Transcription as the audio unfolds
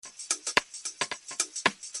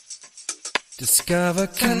Discover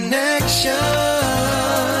connection,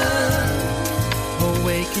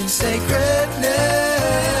 awaken sacredness,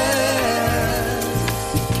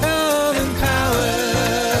 become empowered.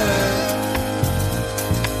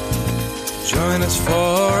 Join us for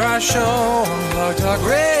our show on Blog Talk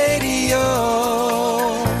Radio.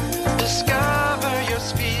 Discover your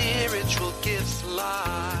spiritual gifts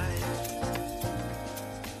live.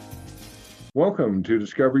 Welcome to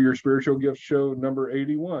Discover Your Spiritual Gifts show number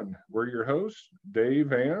 81. We're your hosts,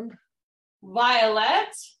 Dave and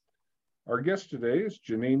Violet. Our guest today is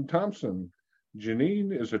Jeanine Thompson.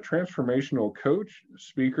 Jeanine is a transformational coach,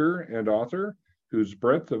 speaker, and author whose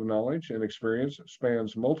breadth of knowledge and experience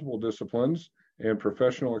spans multiple disciplines and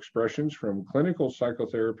professional expressions, from clinical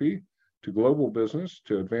psychotherapy to global business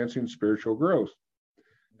to advancing spiritual growth.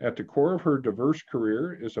 At the core of her diverse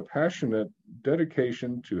career is a passionate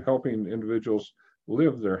dedication to helping individuals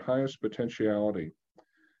live their highest potentiality.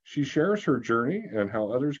 She shares her journey and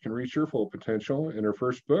how others can reach their full potential in her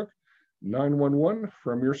first book, 911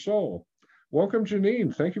 From Your Soul. Welcome,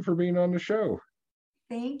 Jeanine. Thank you for being on the show.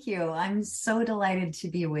 Thank you. I'm so delighted to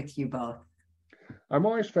be with you both. I'm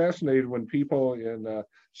always fascinated when people in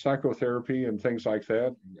psychotherapy and things like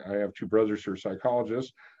that, I have two brothers who are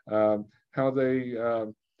psychologists, how they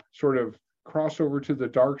sort of cross over to the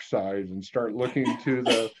dark side and start looking to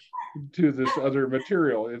this other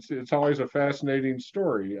material. It's always a fascinating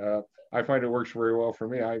story. I find it works very well for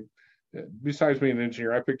me. Besides being an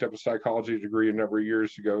engineer, I picked up a psychology degree a number of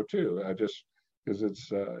years ago too. Just because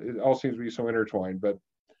it all seems to be so intertwined.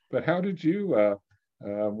 But how did you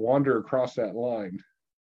wander across that line?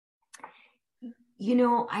 You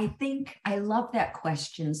know, I think I love that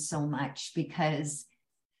question so much because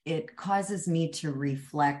it causes me to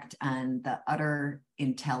reflect on the utter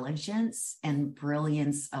intelligence and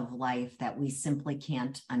brilliance of life that we simply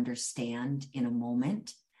can't understand in a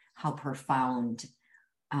moment, how profound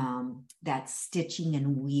that stitching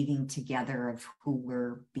and weaving together of who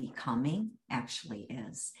we're becoming actually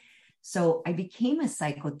is. So I became a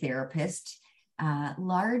psychotherapist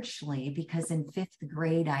largely because in fifth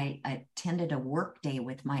grade, I attended a work day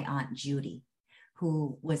with my Aunt Judy,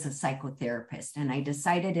 who was a psychotherapist. And I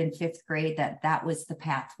decided in fifth grade that was the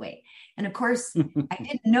pathway. And of course, I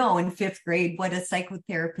didn't know in fifth grade what a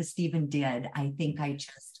psychotherapist even did. I think I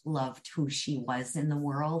just loved who she was in the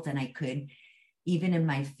world. And I could, even in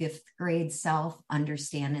my fifth grade self,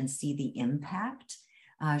 understand and see the impact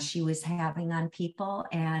she was having on people.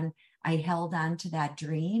 And I held on to that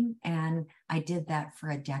dream, and I did that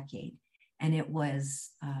for a decade. And it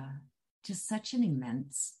was just such an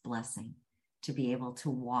immense blessing to be able to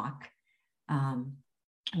walk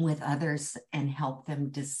with others and help them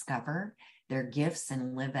discover their gifts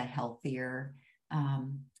and live a healthier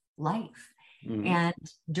life. Mm-hmm.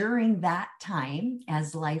 And during that time,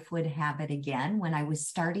 as life would have it again, when I was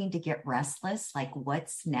starting to get restless, like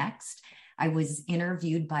what's next, I was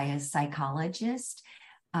interviewed by a psychologist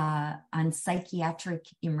on psychiatric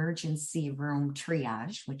emergency room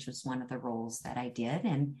triage, which was one of the roles that I did.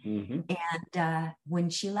 And when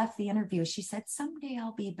she left the interview, she said, "Someday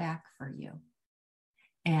I'll be back for you."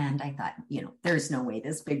 And I thought, there's no way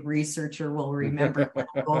this big researcher will remember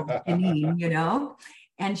Jeanine,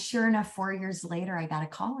 And sure enough, 4 years later, I got a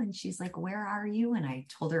call and she's like, "Where are you?" And I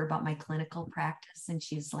told her about my clinical practice. And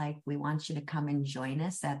she's like, "We want you to come and join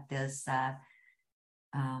us at this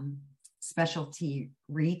specialty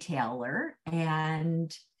retailer."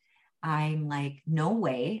 And I'm like, "No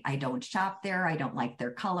way. I don't shop there. I don't like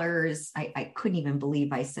their colors." I couldn't even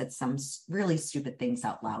believe I said some really stupid things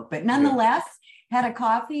out loud, but nonetheless, had a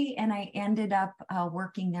coffee and I ended up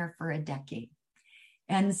working there for a decade.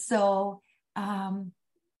 And so,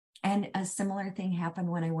 and a similar thing happened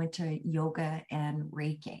when I went to yoga and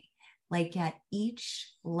Reiki. Like at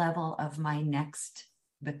each level of my next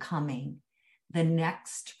becoming, the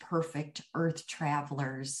next perfect earth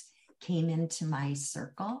travelers came into my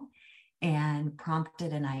circle and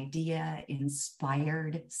prompted an idea,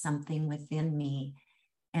 inspired something within me.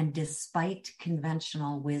 And despite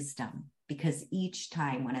conventional wisdom, because each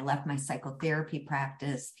time when I left my psychotherapy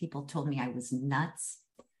practice, people told me I was nuts.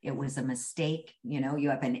 It was a mistake. You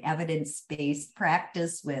have an evidence-based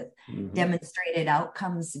practice with demonstrated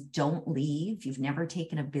outcomes. Don't leave. You've never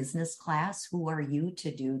taken a business class. Who are you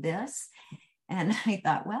to do this? And I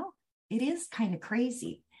thought, well, it is kind of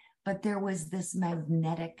crazy, but there was this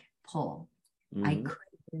magnetic pull. I could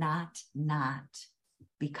not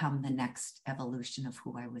become the next evolution of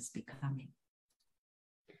who I was becoming.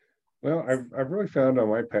 Well, I've really found on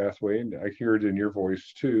my pathway, and I hear it in your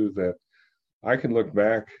voice too, that I can look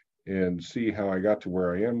back and see how I got to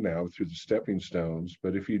where I am now through the stepping stones.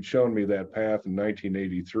 But if you'd shown me that path in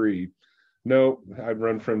 1983, no, I'd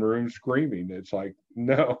run from the room screaming. It's like,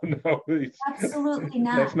 no, no, Absolutely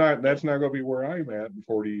not. that's not going to be where I'm at in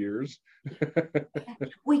 40 years.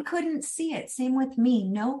 We couldn't see it. Same with me.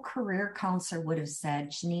 No career counselor would have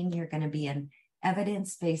said, Jeanine, you're going to be an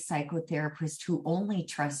evidence-based psychotherapist who only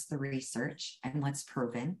trusts the research and what's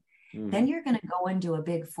proven. Then you're going to go into a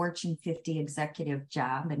big Fortune 50 executive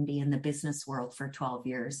job and be in the business world for 12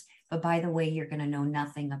 years. But by the way, you're going to know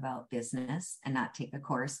nothing about business and not take a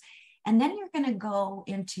course. And then you're going to go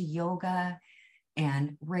into yoga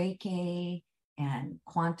and Reiki and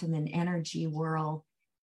quantum and energy world,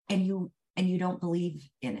 and you don't believe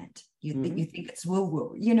in it. You think it's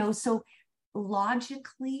woo-woo, so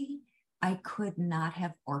logically, I could not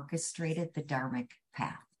have orchestrated the dharmic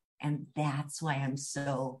path. And that's why I'm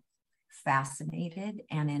so fascinated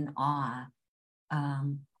and in awe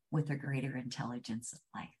with a greater intelligence of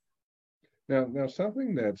life. Now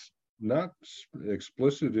something that's not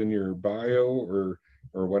explicit in your bio or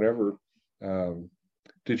whatever.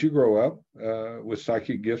 Did you grow up with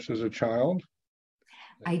psychic gifts as a child?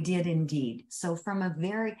 I did indeed. So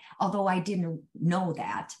although I didn't know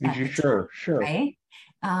that. Sure. Right?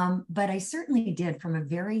 But I certainly did from a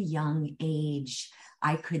very young age.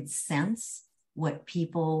 I could sense what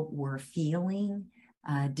people were feeling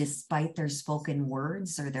despite their spoken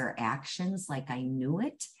words or their actions, like I knew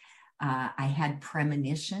it. I had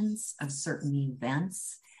premonitions of certain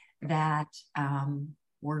events that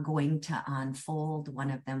were going to unfold. One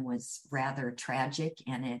of them was rather tragic,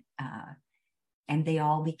 and they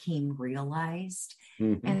all became realized.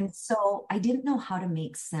 And so I didn't know how to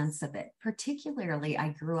make sense of it. Particularly, I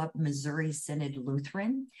grew up Missouri Synod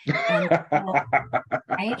Lutheran. And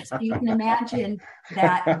right? So you can imagine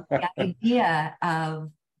that the idea of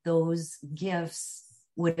those gifts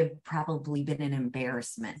would have probably been an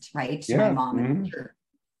embarrassment, right? To my mom and sister,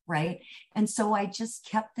 right? And so I just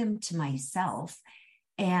kept them to myself.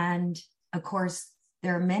 And of course,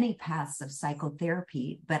 there are many paths of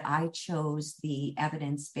psychotherapy, but I chose the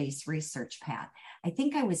evidence-based research path. I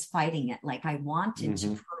think I was fighting it. Like I wanted to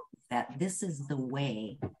prove that this is the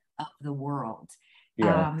way of the world.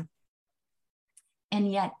 Yeah.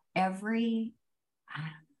 And yet I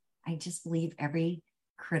just believe every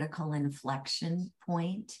critical inflection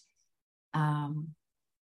point,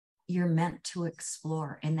 you're meant to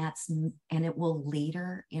explore, and it will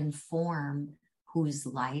later inform whose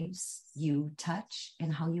lives you touch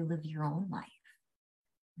and how you live your own life.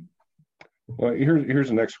 Well, here's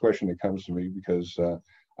the next question that comes to me, because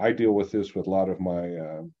I deal with this with a lot of my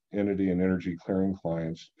entity and energy clearing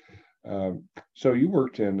clients. So you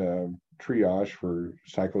worked in triage for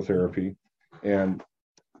psychotherapy, and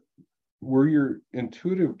were your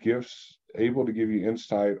intuitive gifts able to give you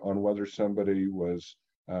insight on whether somebody was,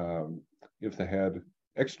 if they had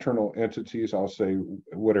external entities, I'll say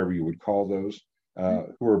whatever you would call those,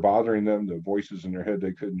 who were bothering them, the voices in their head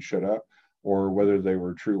they couldn't shut up, or whether they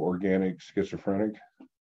were true organic schizophrenic?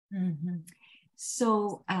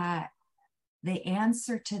 So the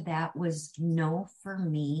answer to that was no for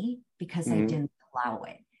me, because I didn't allow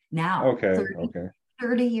it. Now,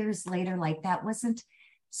 30 years later, like that wasn't.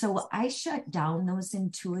 So I shut down those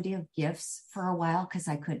intuitive gifts for a while because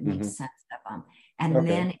I couldn't make sense of them. And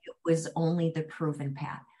then it was only the proven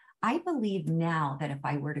path. I believe now that if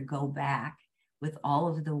I were to go back with all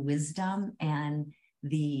of the wisdom and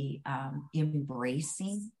the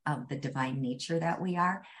embracing of the divine nature that we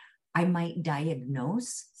are, I might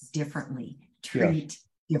diagnose differently, treat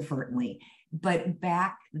differently. But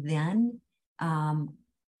back then,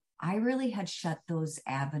 I really had shut those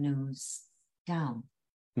avenues down.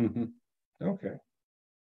 Okay.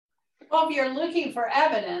 Well, if you're looking for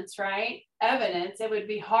evidence, right? Evidence, it would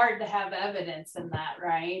be hard to have evidence in that,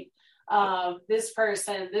 right? This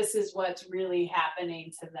person, this is what's really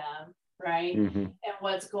happening to them, right? And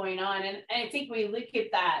what's going on. And I think we look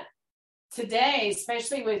at that today,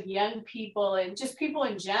 especially with young people and just people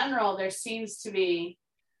in general. There seems to be,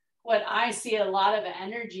 what I see, a lot of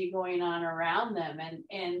energy going on around them.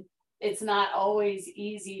 And it's not always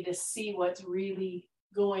easy to see what's really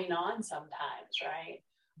going on sometimes, right?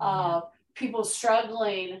 People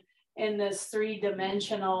struggling in this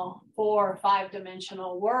 3-dimensional, 4 or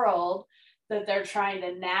 5-dimensional world that they're trying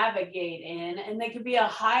to navigate in. And they could be a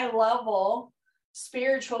high level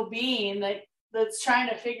spiritual being that's trying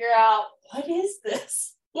to figure out, what is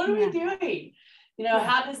this? What are we doing?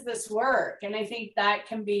 How does this work? And I think that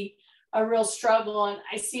can be a real struggle. And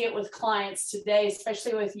I see it with clients today,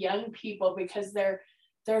 especially with young people, because they're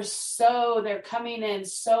coming in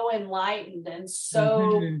so enlightened and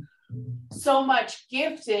so so much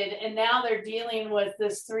gifted, and now they're dealing with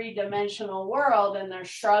this three-dimensional world and they're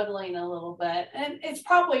struggling a little bit. And it's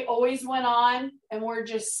probably always went on, and we're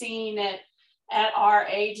just seeing it at our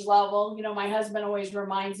age level. You know, my husband always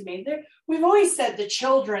reminds me that we've always said the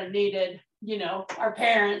children needed, you know, our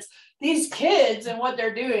parents. These kids and what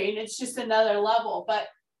they're doing, it's just another level. But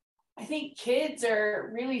I think kids are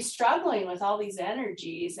really struggling with all these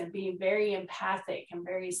energies and being very empathic and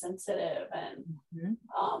very sensitive and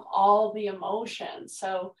all the emotions.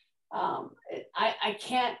 So I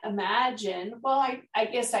can't imagine, well, I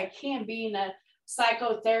guess I can, being a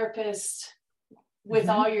psychotherapist with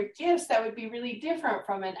all your gifts, that would be really different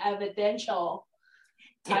from an evidential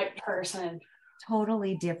type person.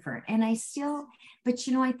 Totally different. And but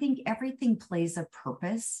you know, I think everything plays a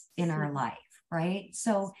purpose in our life, right?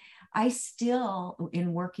 So I still,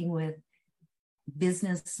 in working with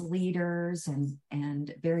business leaders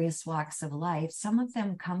and various walks of life, some of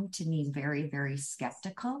them come to me very, very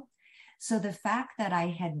skeptical. So the fact that I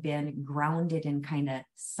had been grounded in kind of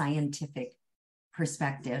scientific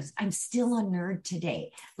perspectives, I'm still a nerd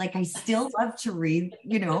today. Like, I still love to read,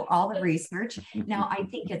 you know, all the research. Now, I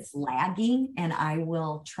think it's lagging, and I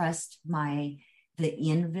will trust the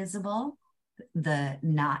invisible, the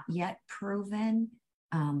not yet proven,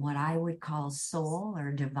 what I would call soul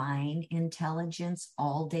or divine intelligence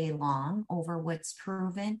all day long over what's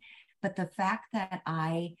proven. But the fact that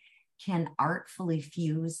I can artfully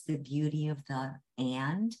fuse the beauty of the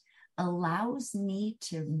and allows me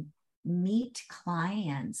to meet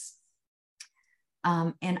clients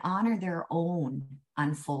and honor their own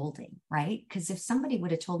unfolding, right? Because if somebody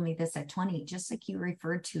would have told me this at 20, just like you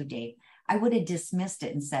referred to, Dave, I would have dismissed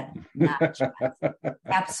it and said, not a chance.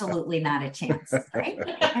 Absolutely not a chance, right?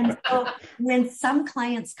 And so when some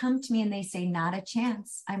clients come to me and they say, not a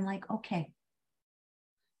chance, I'm like, okay,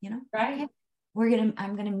 you know, right. Okay,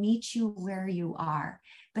 I'm gonna meet you where you are.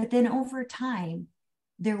 But then over time,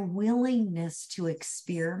 their willingness to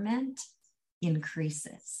experiment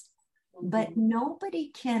increases. But nobody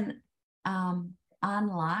can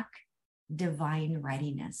unlock divine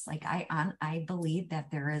readiness. Like I believe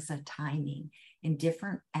that there is a timing in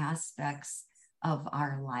different aspects of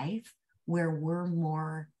our life where we're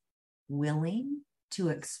more willing to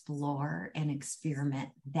explore and experiment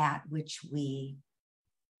that which we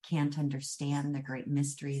can't understand, the great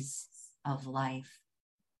mysteries of life.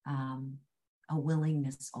 A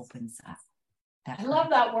willingness opens up. I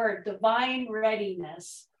love that word, divine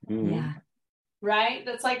readiness. Yeah. Right?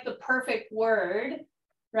 That's like the perfect word,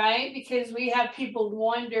 right? Because we have people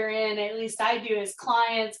wondering, at least I do, as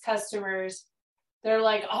clients, customers, they're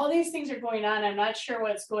like, all these things are going on. I'm not sure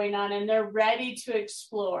what's going on. And they're ready to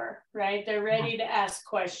explore, right? They're ready to ask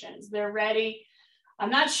questions. They're ready. I'm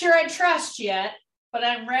not sure I trust yet, but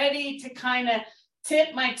I'm ready to kind of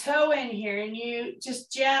tip my toe in here, and you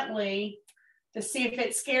just gently to see if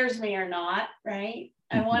it scares me or not, right?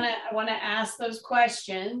 I want to ask those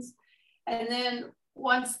questions. And then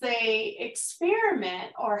once they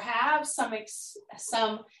experiment or have some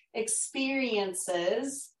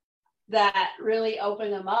experiences that really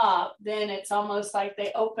open them up, then it's almost like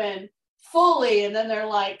they open fully, and then they're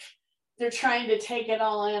trying to take it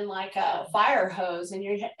all in like a fire hose.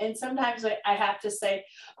 And sometimes I have to say,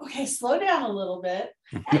 okay, slow down a little bit.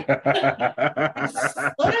 Slow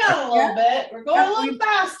down a little bit. We're going a little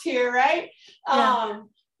fast here, right? Yeah.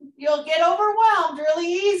 You'll get overwhelmed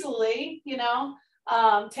really easily, you know.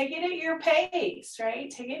 Take it at your pace, right?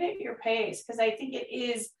 Take it at your pace, because I think it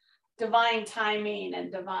is divine timing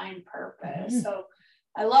and divine purpose. So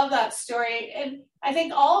I love that story. And I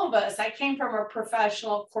think all of us, I came from a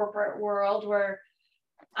professional corporate world where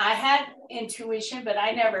I had intuition, but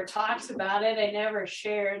I never talked about it. I never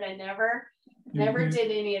shared. I never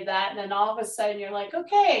did any of that. And then all of a sudden you're like,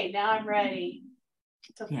 okay, now I'm ready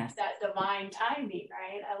to that divine timing,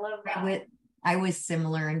 right? I love that. I was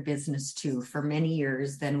similar in business too for many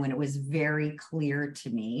years. Then when it was very clear to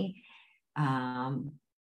me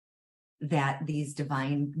that these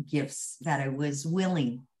divine gifts that I was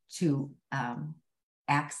willing to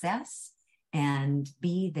access and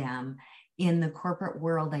be them in the corporate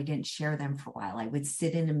world, I didn't share them for a while. I would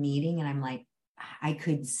sit in a meeting and I'm like, I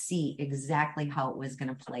could see exactly how it was going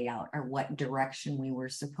to play out or what direction we were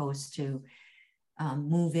supposed to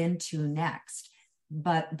move into next.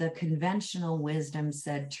 But the conventional wisdom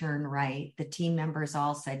said, turn right. The team members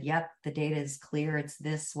all said, yep, the data is clear. It's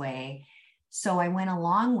this way. So I went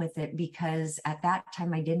along with it because at that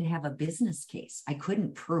time I didn't have a business case. I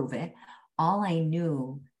couldn't prove it. All I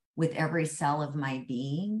knew with every cell of my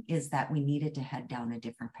being is that we needed to head down a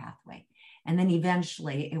different pathway. And then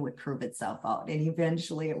eventually it would prove itself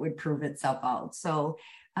out. So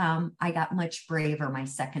I got much braver my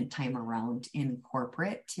second time around in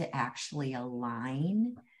corporate to actually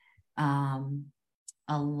align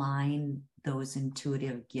those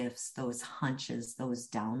intuitive gifts, those hunches, those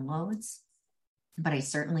downloads. But I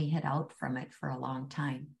certainly hid out from it for a long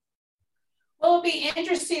time. Well, it'll be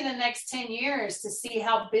interesting the next 10 years to see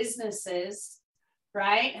how businesses,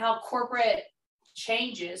 right, how corporate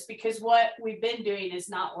changes, because what we've been doing is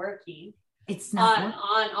not working. It's not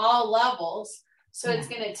on all levels. So It's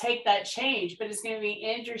going to take that change, but it's going to be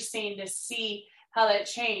interesting to see how that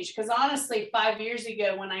changed. Because honestly, 5 years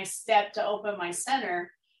ago, when I stepped to open my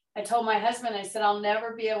center, I told my husband, I said, I'll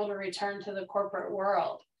never be able to return to the corporate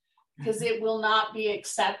world because it will not be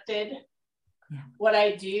accepted what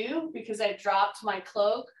I do, because I dropped my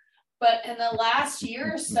cloak. But in the last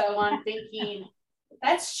year or so, I'm thinking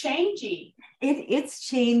that's changing. It's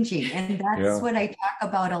changing. And that's what I talk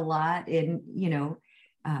about a lot in,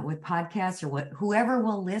 with podcasts or whoever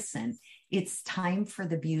will listen. It's time for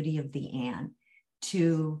the beauty of the and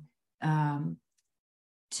to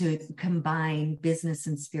combine business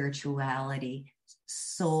and spirituality,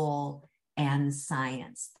 soul and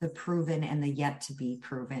science, the proven and the yet to be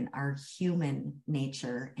proven, our human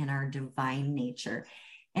nature and our divine nature.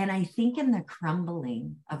 And I think in the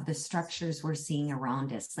crumbling of the structures we're seeing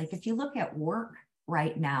around us, like if you look at work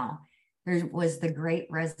right now, there was the great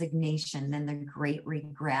resignation and the great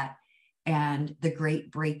regret and the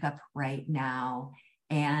great breakup right now.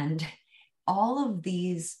 And all of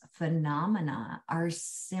these phenomena are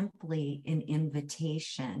simply an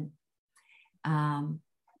invitation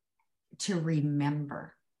to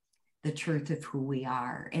remember the truth of who we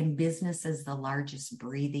are. And business is the largest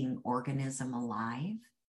breathing organism alive,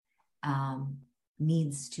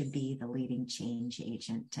 needs to be the leading change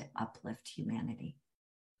agent to uplift humanity.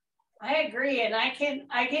 I agree. And I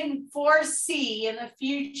can foresee in the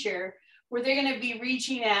future where they're going to be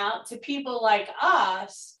reaching out to people like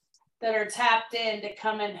us that are tapped in to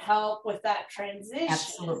come and help with that transition.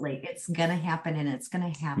 Absolutely. It's going to happen, and it's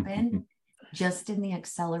going to happen just in the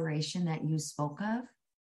acceleration that you spoke of.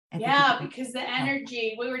 Because the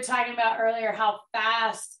energy, we were talking about earlier, how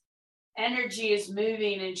fast energy is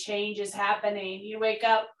moving and change is happening. You wake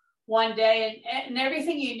up one day and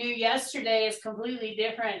everything you knew yesterday is completely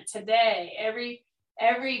different today. Every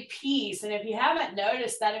piece. And if you haven't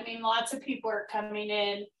noticed that, I mean, lots of people are coming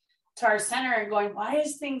in to our center and going, why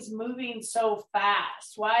is things moving so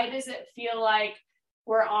fast? Why does it feel like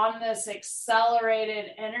we're on this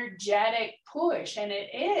accelerated, energetic push? And it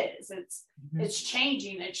is. It's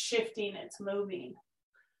changing, it's shifting, it's moving.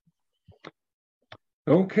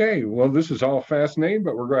 Okay, well, this is all fascinating,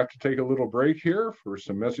 but we're going to have to take a little break here for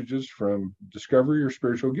some messages from Discover Your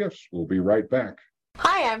Spiritual Gifts. We'll be right back.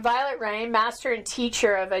 Hi, I'm Violet Rain, Master and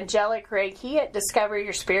Teacher of Angelic Reiki at Discover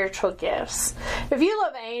Your Spiritual Gifts. If you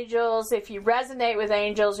love angels, if you resonate with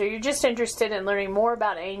angels, or you're just interested in learning more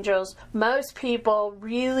about angels, most people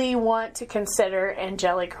really want to consider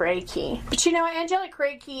Angelic Reiki. But Angelic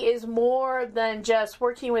Reiki is more than just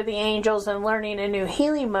working with the angels and learning a new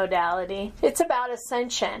healing modality. It's about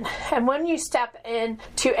ascension. And when you step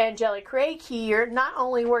into Angelic Reiki, you're not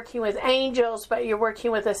only working with angels, but you're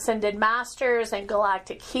working with ascended masters and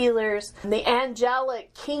galactic healers. The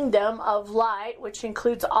angelic kingdom of light, which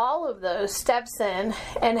includes all of those, steps in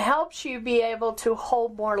and helps you be able to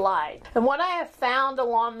hold more light. And what I have found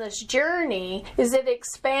along this journey is it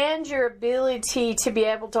expands your ability to be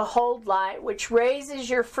able to hold light, which raises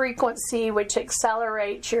your frequency, which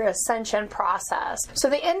accelerates your ascension process. So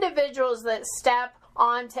the individuals that step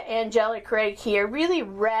onto Angelic Reiki are really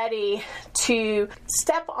ready to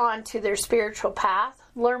step onto their spiritual path,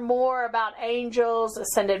 learn more about angels,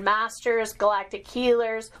 ascended masters, galactic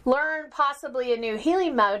healers, learn possibly a new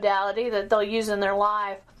healing modality that they'll use in their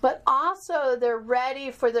life, but also they're ready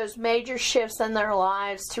for those major shifts in their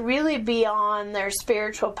lives to really be on their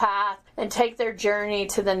spiritual path and take their journey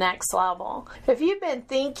to the next level. If you've been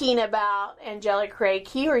thinking about Angelic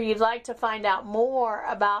Reiki, or you'd like to find out more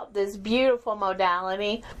about this beautiful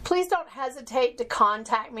modality, please don't hesitate to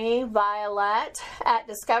contact me, Violet, at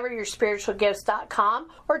discoveryourspiritualgifts.com,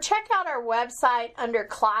 or check out our website under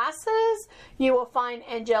classes. You will find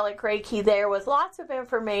Angelic Reiki there with lots of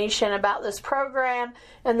information about this program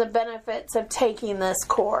and the benefits of taking this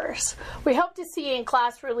course. We hope to see you in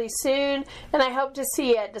class really soon, and I hope to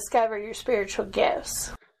see you at Discover Your Spiritual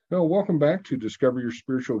Gifts. Well, welcome back to Discover Your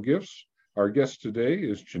Spiritual Gifts. Our guest today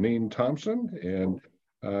is Jeanine Thompson, and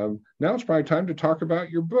now it's probably time to talk about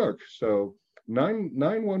your book. So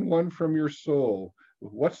 911 from Your Soul,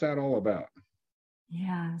 What's that all about?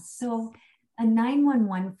 Yeah. So a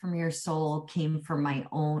 911 from your soul came from my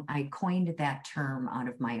own, I coined that term out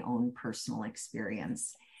of my own personal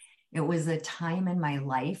experience. It was a time in my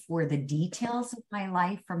life where the details of my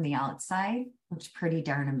life from the outside looked pretty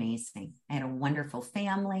darn amazing. I had a wonderful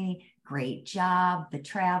family, great job, the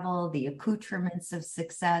travel, the accoutrements of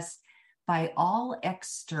success. By all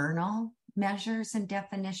external measures and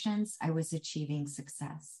definitions, I was achieving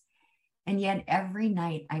success. And yet every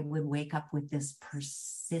night I would wake up with this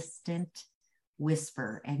persistent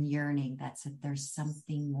whisper and yearning that said, there's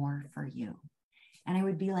something more for you. And I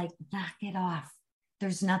would be like, knock it off.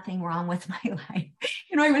 There's nothing wrong with my life.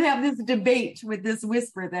 I would have this debate with this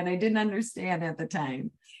whisper that I didn't understand at the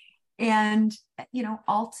time. And,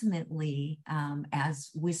 ultimately, as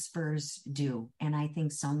whispers do, and I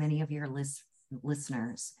think so many of your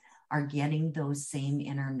listeners are getting those same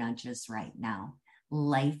inner nudges right now.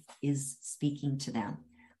 Life is speaking to them,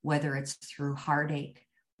 whether it's through heartache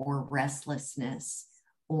or restlessness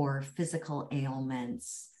or physical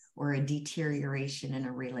ailments or a deterioration in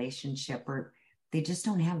a relationship, or they just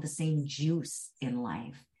don't have the same juice in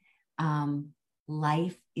life.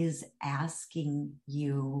 Life is asking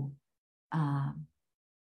you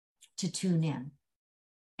to tune in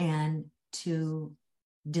and to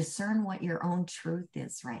discern what your own truth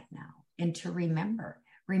is right now, and to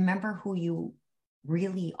remember who you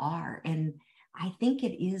really are. And I think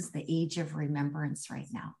it is the age of remembrance right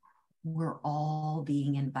now. We're all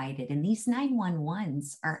being invited. And these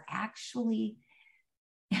 911s are actually,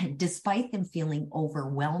 despite them feeling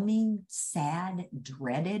overwhelming, sad,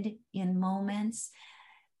 dreaded in moments,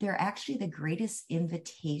 they're actually the greatest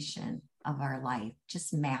invitation of our life,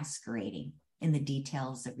 just masquerading in the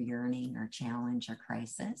details of yearning or challenge or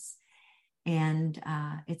crisis. And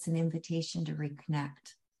it's an invitation to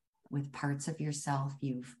reconnect with parts of yourself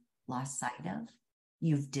you've lost sight of,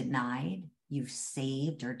 you've denied, you've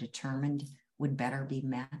saved or determined would better be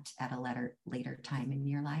met at a later time in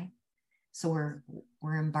your life. So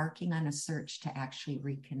we're embarking on a search to actually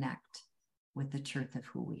reconnect with the truth of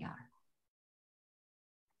who we are.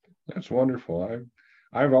 That's wonderful.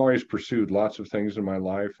 I've always pursued lots of things in my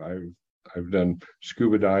life. I've done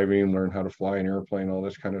scuba diving, learned how to fly an airplane, all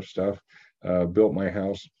this kind of stuff, built my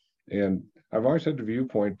house. And I've always had the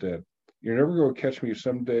viewpoint that you're never going to catch me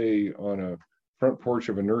someday on a front porch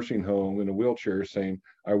of a nursing home in a wheelchair saying,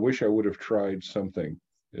 I wish I would have tried something.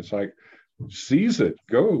 It's like, seize it,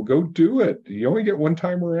 go do it. You only get one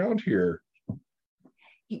time around here.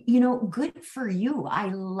 Good for you. I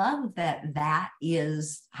love that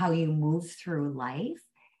is how you move through life.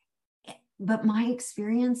 But my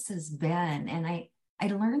experience has been, and I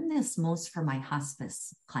learned this most from my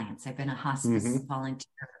hospice clients. I've been a hospice volunteer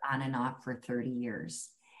on and off for 30 years.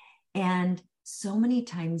 And so many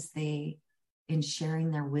times they, in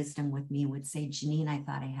sharing their wisdom with me, would say, Jeanine, I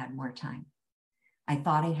thought I had more time. I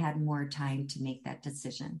thought I had more time to make that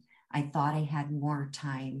decision. I thought I had more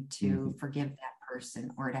time to forgive that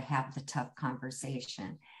person or to have the tough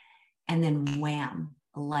conversation. And then wham,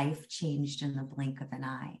 life changed in the blink of an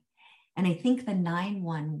eye. And I think the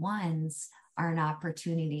 911s are an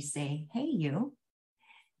opportunity to say, hey, you,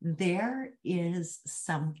 there is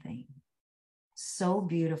something so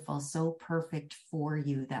beautiful, so perfect for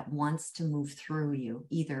you that wants to move through you,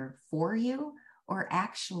 either for you or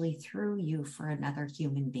actually through you for another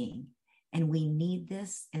human being. And we need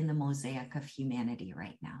this in the mosaic of humanity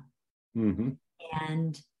right now.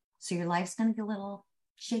 And so your life's going to get a little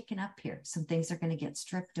shaken up here. Some things are going to get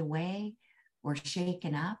stripped away or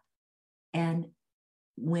shaken up. And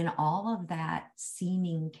when all of that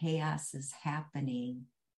seeming chaos is happening,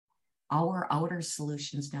 our outer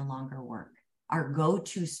solutions no longer work. Our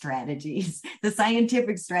go-to strategies, the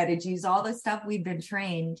scientific strategies, all the stuff we've been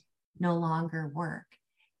trained no longer work.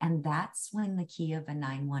 And that's when the key of a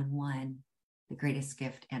 911, the greatest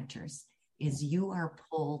gift, enters, is you are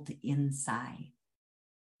pulled inside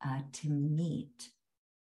to meet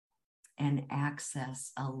and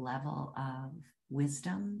access a level of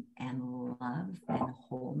wisdom and love and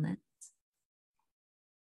wholeness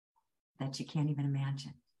that you can't even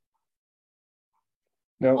imagine.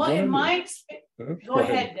 Now, well, in my experience, go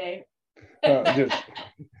ahead, Dave.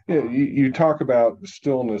 You talk about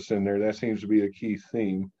stillness in there. That seems to be a key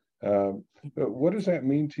theme. But what does that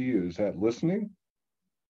mean to you? Is that listening?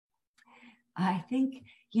 I think,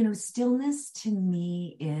 stillness to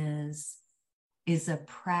me is a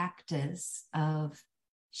practice of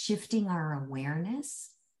shifting our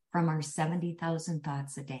awareness from our 70,000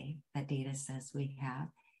 thoughts a day that data says we have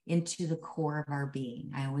into the core of our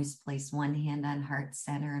being. I always place one hand on heart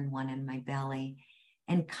center and one in my belly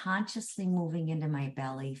and consciously moving into my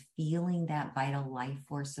belly, feeling that vital life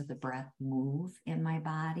force of the breath move in my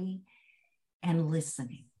body and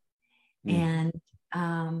listening. And,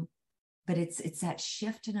 but it's that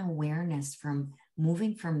shift in awareness from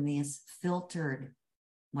moving from this filtered,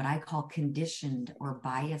 what I call conditioned or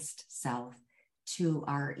biased self, to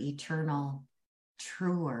our eternal,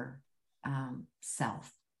 truer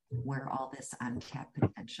self, where all this untapped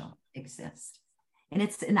potential exists. And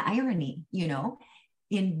it's an irony, you know,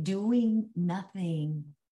 in doing nothing,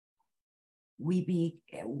 we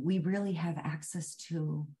really have access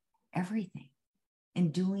to everything.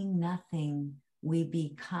 In doing nothing, we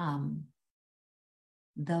become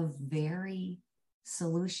the very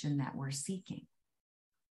solution that we're seeking.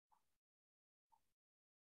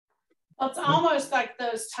 Well, it's almost like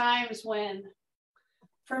those times when,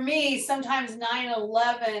 for me, sometimes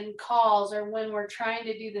 9/11 calls are when we're trying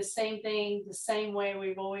to do the same thing the same way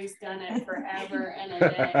we've always done it forever and a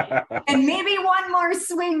day. And maybe one more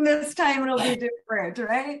swing this time it'll be different,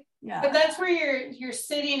 right? Yeah. But that's where you're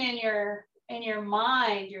sitting in your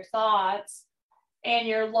mind, your thoughts, and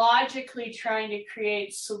you're logically trying to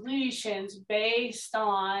create solutions based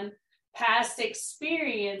on past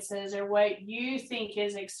experiences or what you think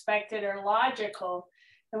is expected or logical.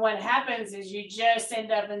 And what happens is you just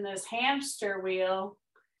end up in this hamster wheel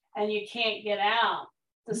and you can't get out.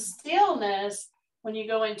 The stillness, when you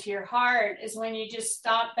go into your heart, is when you just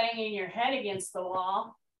stop banging your head against the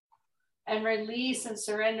wall and release and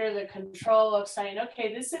surrender the control of saying,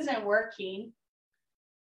 okay, this isn't working.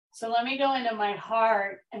 So let me go into my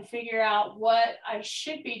heart and figure out what I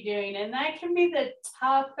should be doing. And that can be the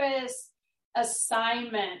toughest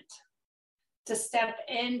assignment to step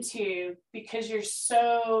into because you're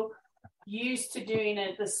so used to doing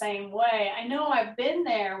it the same way. I know I've been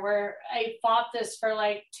there where I fought this for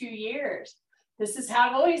like 2 years. This is how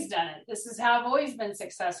I've always done it. This is how I've always been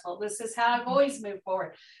successful. This is how I've always moved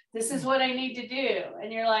forward. This is what I need to do.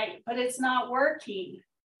 And you're like, but it's not working.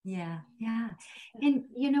 Yeah. And,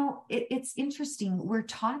 you know, it's interesting. We're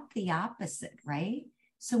taught the opposite, right?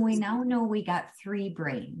 So we now know we got 3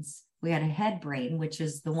 brains. We got a head brain, which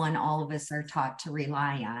is the one all of us are taught to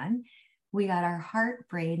rely on. We got our heart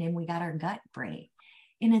brain and we got our gut brain.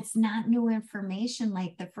 And it's not new information.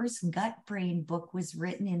 Like the first gut brain book was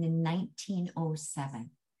written in 1907,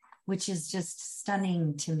 which is just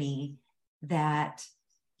stunning to me that,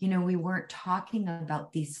 you know, we weren't talking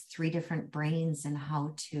about these 3 different brains and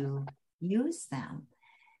how to use them.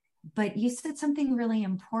 But you said something really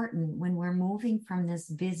important when we're moving from this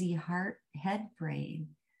busy heart head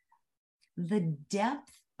brain. The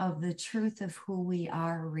depth of the truth of who we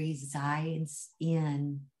are resides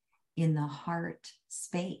in the heart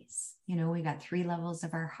space. You know, we got 3 levels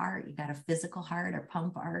of our heart. You got a physical heart, a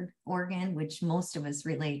pump organ, which most of us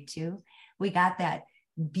relate to. We got that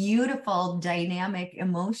beautiful, dynamic,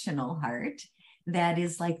 emotional heart that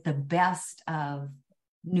is like the best of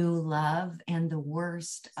new love and the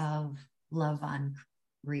worst of love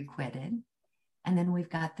unrequited. And then we've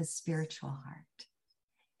got the spiritual heart.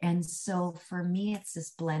 And so for me, it's this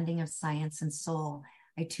blending of science and soul.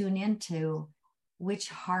 I tune into which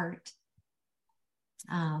heart,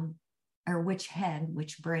 or which head,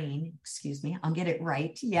 which brain, excuse me, I'll get it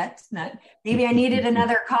right yet. Maybe I needed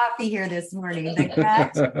another coffee here this morning.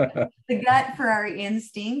 The gut for our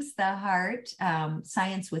instincts, the heart,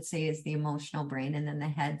 science would say is the emotional brain, and then the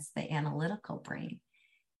head's the analytical brain.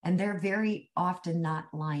 And they're very often not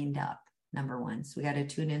lined up, number one. So we got to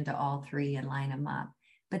tune into all 3 and line them up.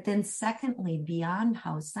 But then secondly, beyond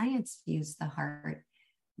how science views the heart,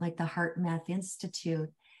 like the Heart Math Institute,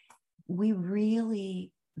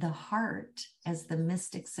 the heart, as the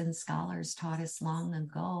mystics and scholars taught us long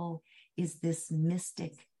ago, is this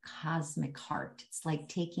mystic cosmic heart. It's like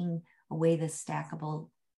taking away the stackable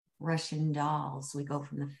Russian dolls. We go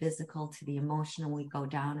from the physical to the emotional, we go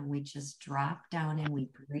down and we just drop down and we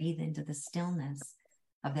breathe into the stillness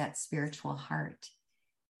of that spiritual heart.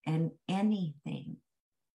 And anything,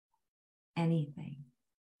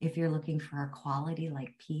 if you're looking for a quality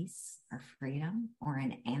like peace or freedom or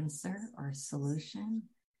an answer or a solution,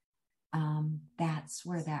 that's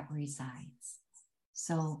where that resides.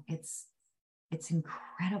 So it's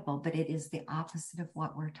incredible, but it is the opposite of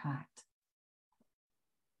what we're taught.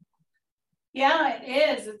 Yeah,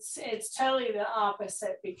 it is. It's totally the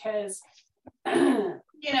opposite because,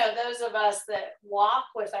 you know, those of us that walk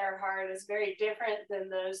with our heart is very different than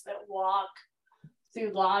those that walk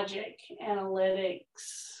through logic,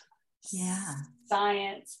 analytics,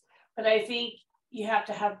 science. But I think you have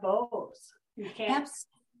to have both. You can't.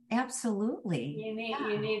 absolutely. You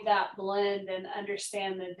need that blend and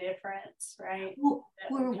understand the difference, right? Well,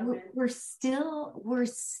 we're still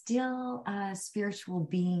spiritual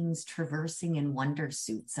beings traversing in wonder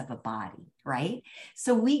suits of a body, right?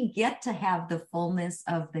 So we get to have the fullness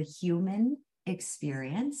of the human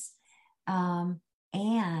experience,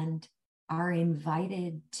 and are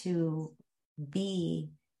invited to be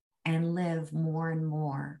and live more and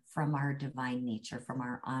more from our divine nature, from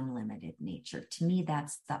our unlimited nature. To me,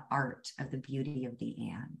 that's the art of the beauty of the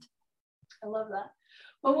and. I love that.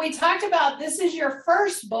 When we talked about this is your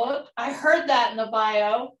first book, I heard that in the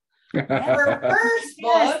bio. Your first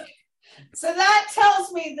book. So that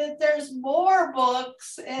tells me that there's more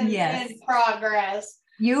books in progress.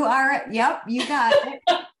 You are, yep, you got it.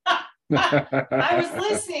 I was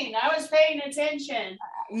listening. I was paying attention.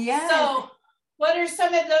 Yeah. So what are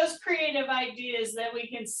some of those creative ideas that we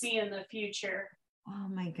can see in the future? Oh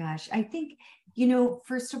my gosh. I think,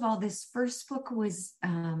 first of all, this first book was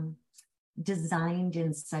designed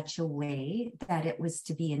in such a way that it was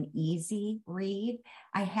to be an easy read.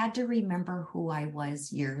 I had to remember who I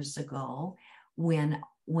was years ago when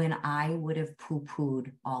I would have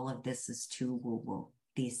poo-pooed all of this as too woo-woo,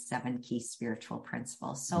 these 7 key spiritual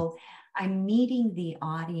principles. So I'm meeting the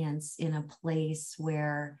audience in a place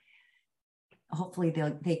where hopefully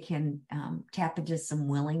they can tap into some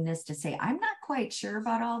willingness to say, I'm not quite sure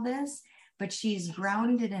about all this, but she's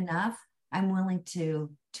grounded enough. I'm willing to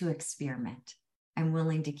experiment. I'm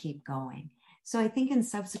willing to keep going. So I think in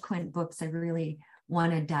subsequent books, I really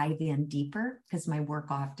want to dive in deeper because my work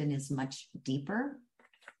often is much deeper.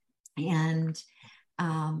 And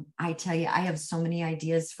I tell you, I have so many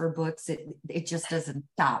ideas for books. It just doesn't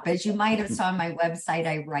stop. As you might have saw on my website,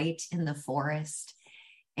 I write in the forest.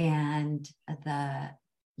 And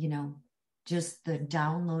just the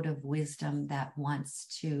download of wisdom that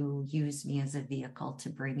wants to use me as a vehicle to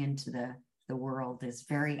bring into the world is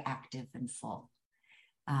very active and full.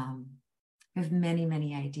 I have many,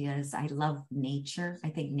 many ideas. I love nature. I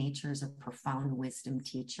think nature is a profound wisdom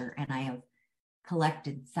teacher. And I have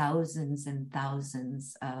collected thousands and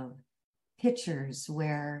thousands of pictures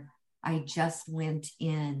where I just went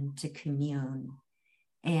in to commune.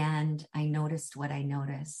 And I noticed what I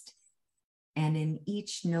noticed. And in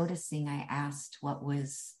each noticing, I asked what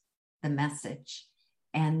was the message.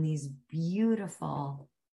 And these beautiful,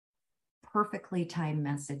 perfectly timed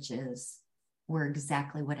messages were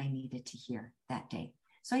exactly what I needed to hear that day.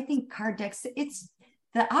 So I think card decks,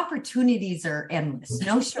 the opportunities are endless.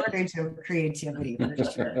 No shortage of creativity for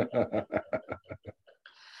sure.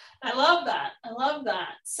 I love that.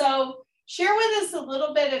 So share with us a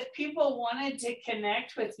little bit if people wanted to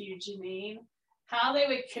connect with you, Jeanine, how they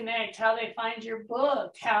would connect, how they find your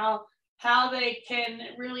book, how they can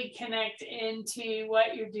really connect into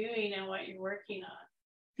what you're doing and what you're working on.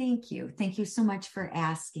 Thank you. Thank you so much for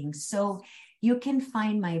asking. So you can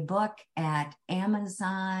find my book at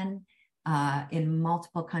Amazon in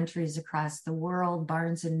multiple countries across the world,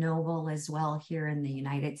 Barnes & Noble as well here in the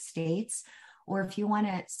United States. Or if you want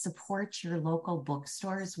to support your local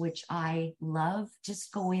bookstores, which I love,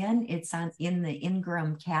 just go in. It's in the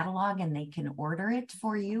Ingram catalog and they can order it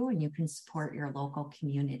for you and you can support your local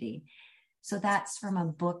community. So that's from a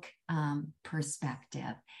book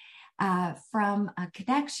perspective. From a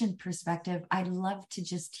connection perspective, I'd love to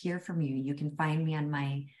just hear from you. You can find me on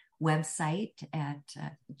my website at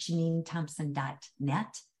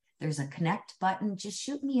JeanineThompson.net. There's a connect button. Just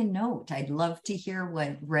shoot me a note. I'd love to hear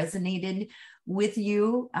what resonated with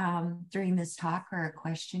you during this talk or a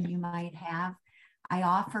question you might have. I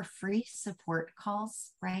offer free support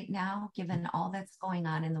calls right now, given all that's going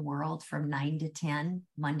on in the world from 9 to 10,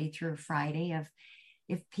 Monday through Friday.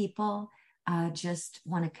 If people just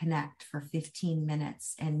want to connect for 15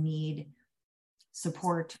 minutes and need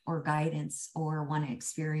support or guidance or want to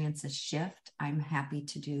experience a shift, I'm happy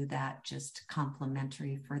to do that, just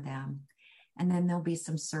complimentary for them. And then there'll be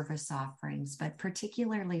some service offerings, but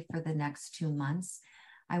particularly for the next 2 months,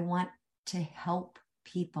 I want to help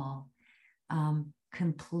people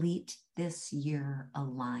complete this year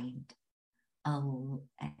aligned.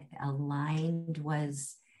 Aligned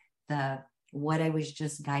was what I was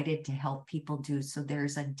just guided to help people do. So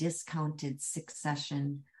there's a discounted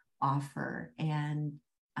 6-session offer, and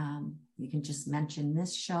you can just mention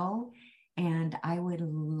this show, and I would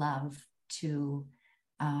love to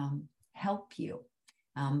help you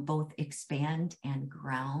both expand and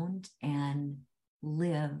ground and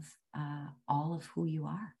live all of who you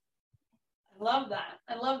are. I love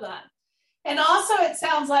that. And also, it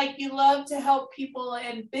sounds like you love to help people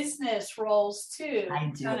in business roles too.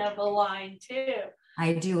 I do. Kind of aligned too.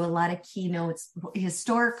 I do a lot of keynotes.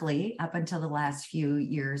 Historically, up until the last few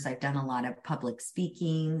years, I've done a lot of public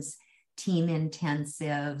speakings, team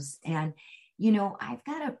intensives, and I've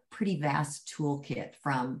got a pretty vast toolkit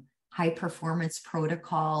from high performance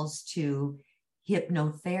protocols to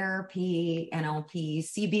hypnotherapy, NLP,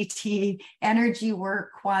 CBT, energy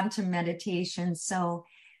work, quantum meditation. So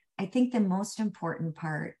I think the most important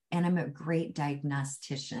part, and I'm a great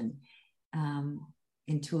diagnostician,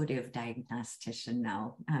 intuitive diagnostician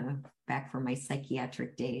now, back from my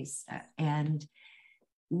psychiatric days, and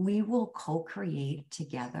we will co-create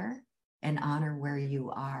together and honor where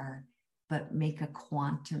you are, but make a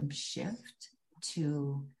quantum shift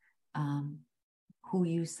to who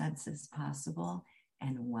you sense is possible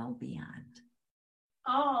and well beyond.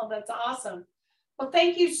 Oh, that's awesome. Well,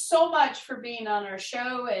 thank you so much for being on our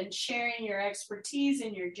show and sharing your expertise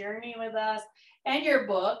and your journey with us and your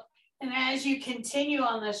book. And as you continue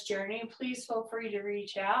on this journey, please feel free to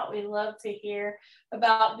reach out. We love to hear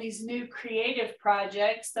about these new creative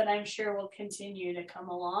projects that I'm sure will continue to come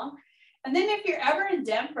along. And then if you're ever in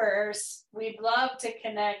Denver, we'd love to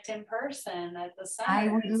connect in person at the center. I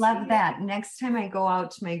would love that. Next time I go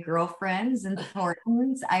out to my girlfriends in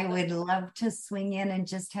Thorntons, I would love to swing in and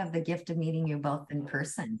just have the gift of meeting you both in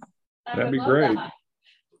person. That'd be great. That.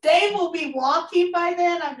 Dave will be walking by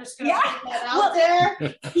then. I'm just going to put that out there.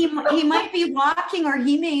 He might be walking, or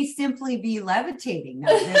he may simply be levitating.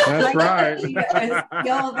 That's right. A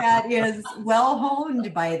skill that is well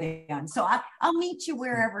honed by then. So I'll meet you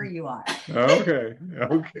wherever you are. Okay.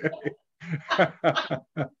 I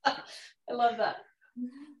love that.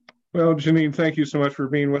 Well, Jeanine, thank you so much for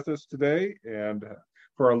being with us today. And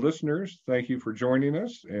for our listeners, thank you for joining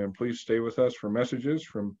us. And please stay with us for messages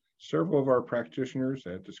from several of our practitioners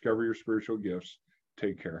at Discover Your Spiritual Gifts.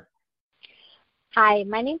 Take care. Hi,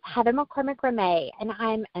 my name is Heather McCormick-Ramey, and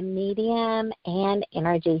I'm a medium and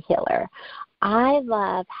energy healer. I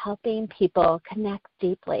love helping people connect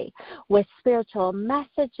deeply with spiritual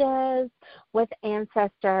messages, with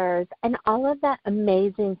ancestors, and all of that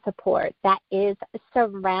amazing support that is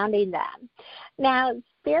surrounding them. Now,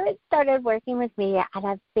 Spirit started working with me at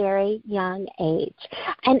a very young age.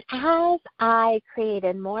 And as I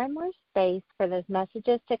created more and more space for those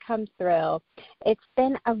messages to come through, it's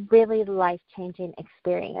been a really life-changing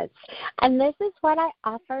experience. And this is what I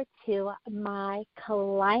offer to my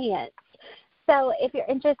clients. So if you're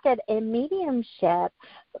interested in mediumship,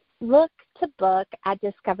 look to book at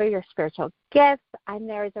Discover Your Spiritual Gifts. I'm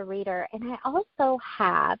there as a reader, and I also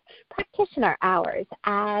have practitioner hours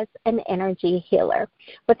as an energy healer.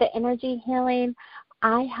 With the energy healing,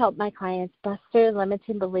 I help my clients bust through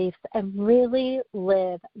limiting beliefs and really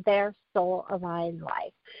live their soul-aligned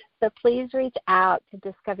life. So please reach out to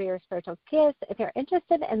Discover Your Spiritual Gifts if you're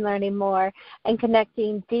interested in learning more and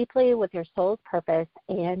connecting deeply with your soul's purpose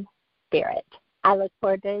and spirit. I look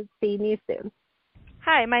forward to seeing you soon.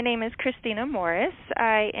 Hi, my name is Christina Morris.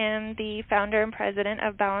 I am the founder and president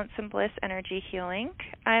of Balance and Bliss Energy Healing.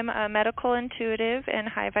 I'm a medical intuitive and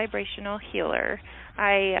high vibrational healer.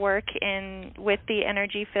 I work with the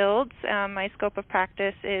energy fields. My scope of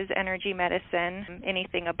practice is energy medicine.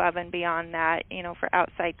 Anything above and beyond that, for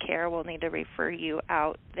outside care, we'll need to refer you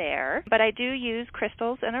out there. But I do use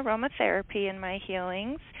crystals and aromatherapy in my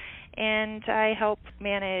healings. And I help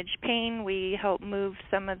manage pain. We help move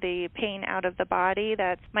some of the pain out of the body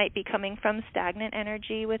that might be coming from stagnant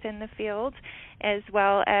energy within the field, as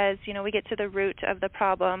well as, we get to the root of the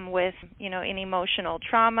problem with, any emotional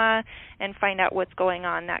trauma and find out what's going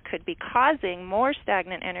on that could be causing more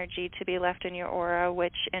stagnant energy to be left in your aura,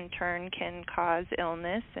 which in turn can cause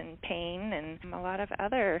illness and pain and a lot of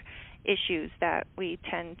other issues that we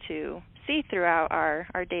tend to see throughout our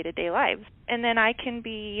day-to-day lives. And then I can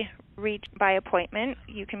be reached by appointment.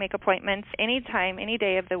 You can make appointments anytime, any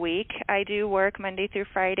day of the week. I do work Monday through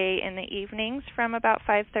Friday in the evenings from about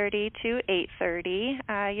 5:30 to 8:30.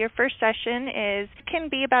 Your first session can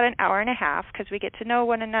be about an hour and a half because we get to know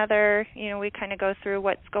one another. We kind of go through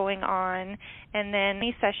what's going on. And then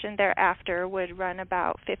any session thereafter would run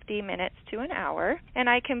about 50 minutes to an hour. And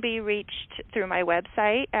I can be reached through my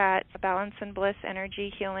website at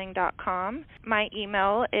balanceandblissenergyhealing.com. My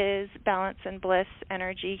email is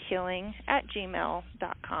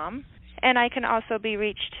balanceandblissenergyhealing@gmail.com. And I can also be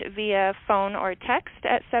reached via phone or text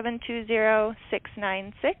at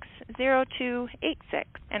 720-696-0286.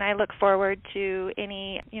 And I look forward to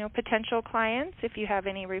any, potential clients. If you have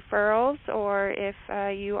any referrals or if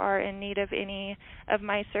you are in need of any of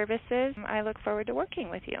my services, I look forward to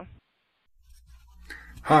working with you.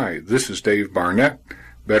 Hi, this is Dave Barnett,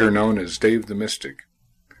 better known as Dave the Mystic.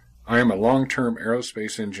 I am a long-term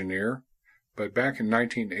aerospace engineer, but back in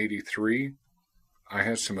 1983, I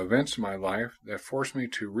had some events in my life that forced me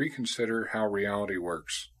to reconsider how reality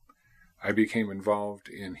works. I became involved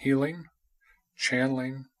in healing,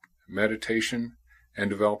 channeling, meditation, and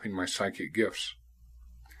developing my psychic gifts.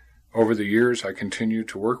 Over the years, I continued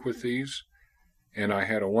to work with these, and I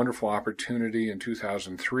had a wonderful opportunity in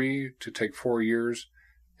 2003 to take 4 years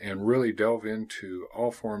and really delve into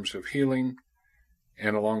all forms of healing,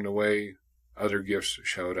 and along the way, other gifts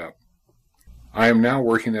showed up. I am now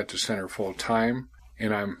working at the center full time,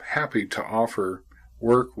 and I'm happy to offer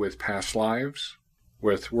work with past lives,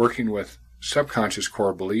 with working with subconscious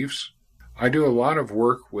core beliefs. I do a lot of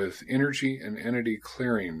work with energy and entity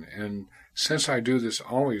clearing, and since I do this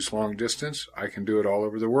always long distance, I can do it all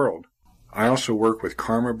over the world. I also work with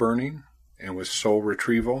karma burning and with soul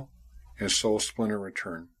retrieval and soul splinter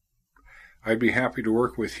return. I'd be happy to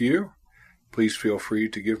work with you. Please feel free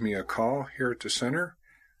to give me a call here at the center,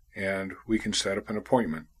 and we can set up an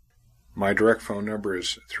appointment. My direct phone number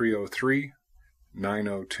is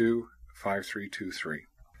 303-902-5323.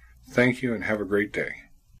 Thank you and have a great day.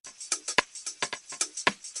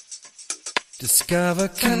 Discover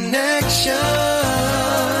connection,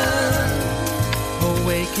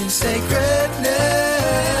 awaken sacredness,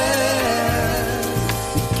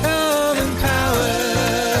 become empowered.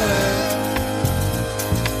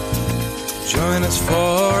 Join us for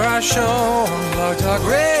our show on Blog Talk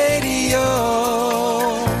Radio.